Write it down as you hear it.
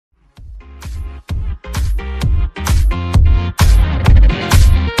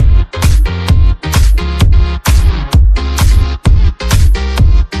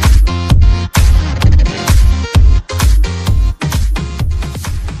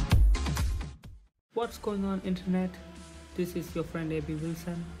What's going on internet? This is your friend Eby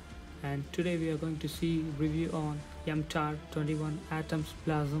Wilson, and today we are going to see review on MTAR 21 Atoms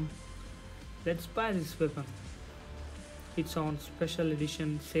Blossom. Let's buy this weapon. It's on special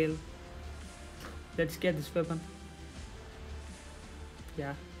edition sale. Let's get this weapon.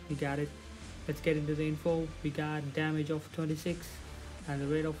 Yeah, we got it. Let's get into the info. We got damage of 26 and the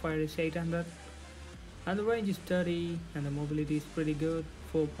rate of fire is 800 and the range is 30 and the mobility is pretty good,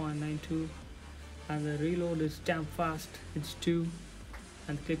 4.92, and the reload is damn fast, it's 2,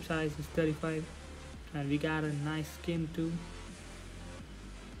 and the clip size is 35, and we got a nice skin too.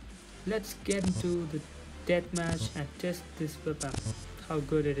 Let's get into the deathmatch and test this weapon, how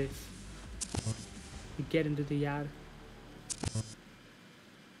good it is. We get into the yard.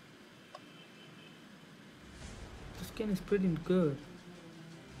 The skin is pretty good.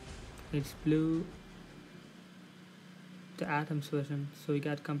 It's blue, the Atoms version, so we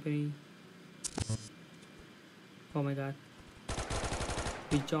got company. Oh my god,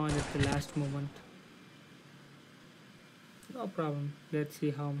 we joined at the last moment. No problem, let's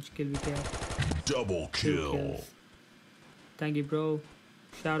see how much kill we get. Double kill. Thank you bro.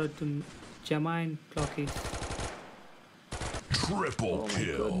 Shout out to Eby Wilson. Triple Oh my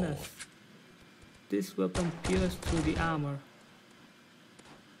kill. goodness, this weapon pierced through the armor.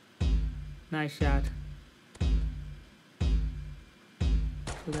 Nice shot.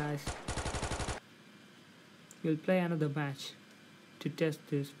 So guys, we'll play another match to test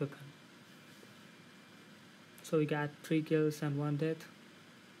this weapon. So we got 3 kills and 1 death.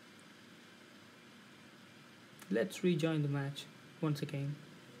 Let's rejoin the match once again.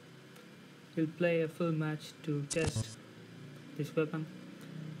 We'll play a full match to test this weapon.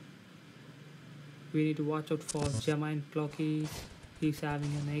 We need to watch out for Eby Wilson. He's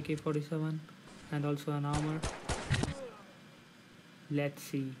having an AK-47 and also an armor. Let's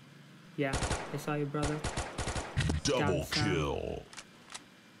see. Yeah, I saw you brother. Double kill.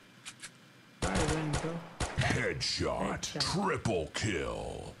 Where are you running, bro? Headshot. Triple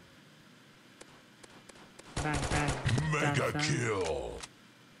kill. Bang bang. Mega Damn, kill.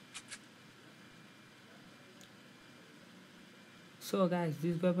 So guys,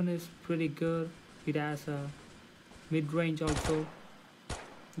 this weapon is pretty good. It has a mid-range also.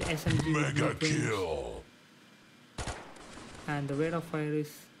 The SMG Mega mid-range. kill. And the rate of fire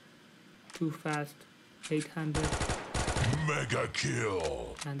is too fast, 800. Mega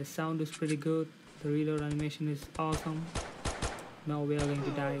kill. And the sound is pretty good. The reload animation is awesome. Now we are going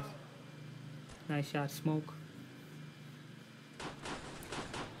to die. Nice shot, smoke.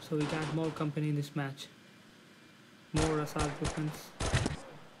 So we got more company in this match. More assault weapons.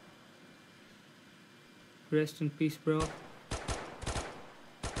 Rest in peace, bro.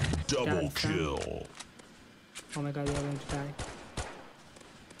 Double kill. Oh my god, we are going to die.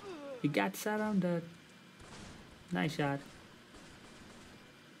 We got surrounded. Nice shot.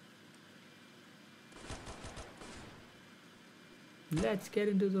 Let's get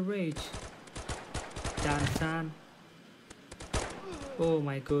into the rage. Dance. Oh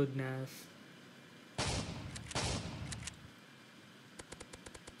my goodness.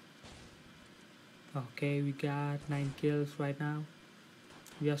 Okay, we got 9 kills right now.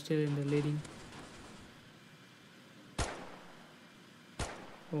 We are still in the leading.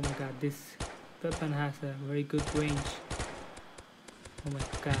 Oh my god, this weapon has a very good range. Oh my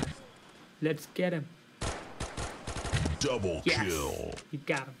god. Let's get him. Double Yes, kill. we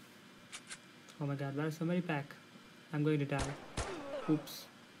got him. Oh my god, where's the money pack? I'm going to die. Oops.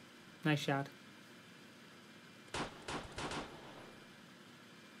 Nice shot.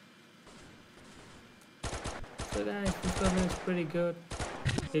 So guys, this weapon is pretty good.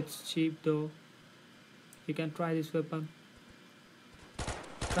 It's cheap though. You can try this weapon.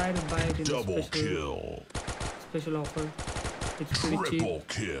 Try to buy it in Double a kill. special offer. It's pretty cheap Triple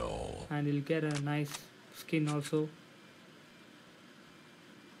kill. and you'll get a nice skin also.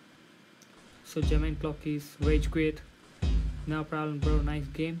 So Eby Wilson is rage quit. No problem bro, nice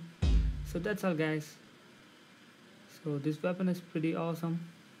game. So that's all guys. So this weapon is pretty awesome.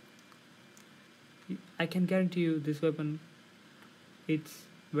 I can guarantee you this weapon, it's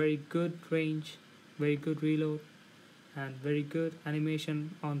very good range, very good reload, and very good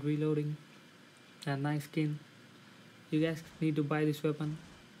animation on reloading, and nice skin. You guys need to buy this weapon.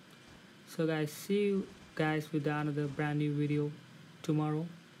 So guys, see you guys with another brand new video tomorrow.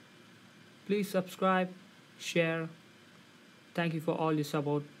 Please subscribe, share. Thank you for all your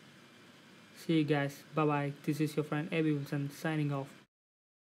support. See you guys. Bye bye. This is your friend Eby Wilson signing off.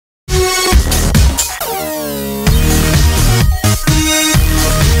 Yeah.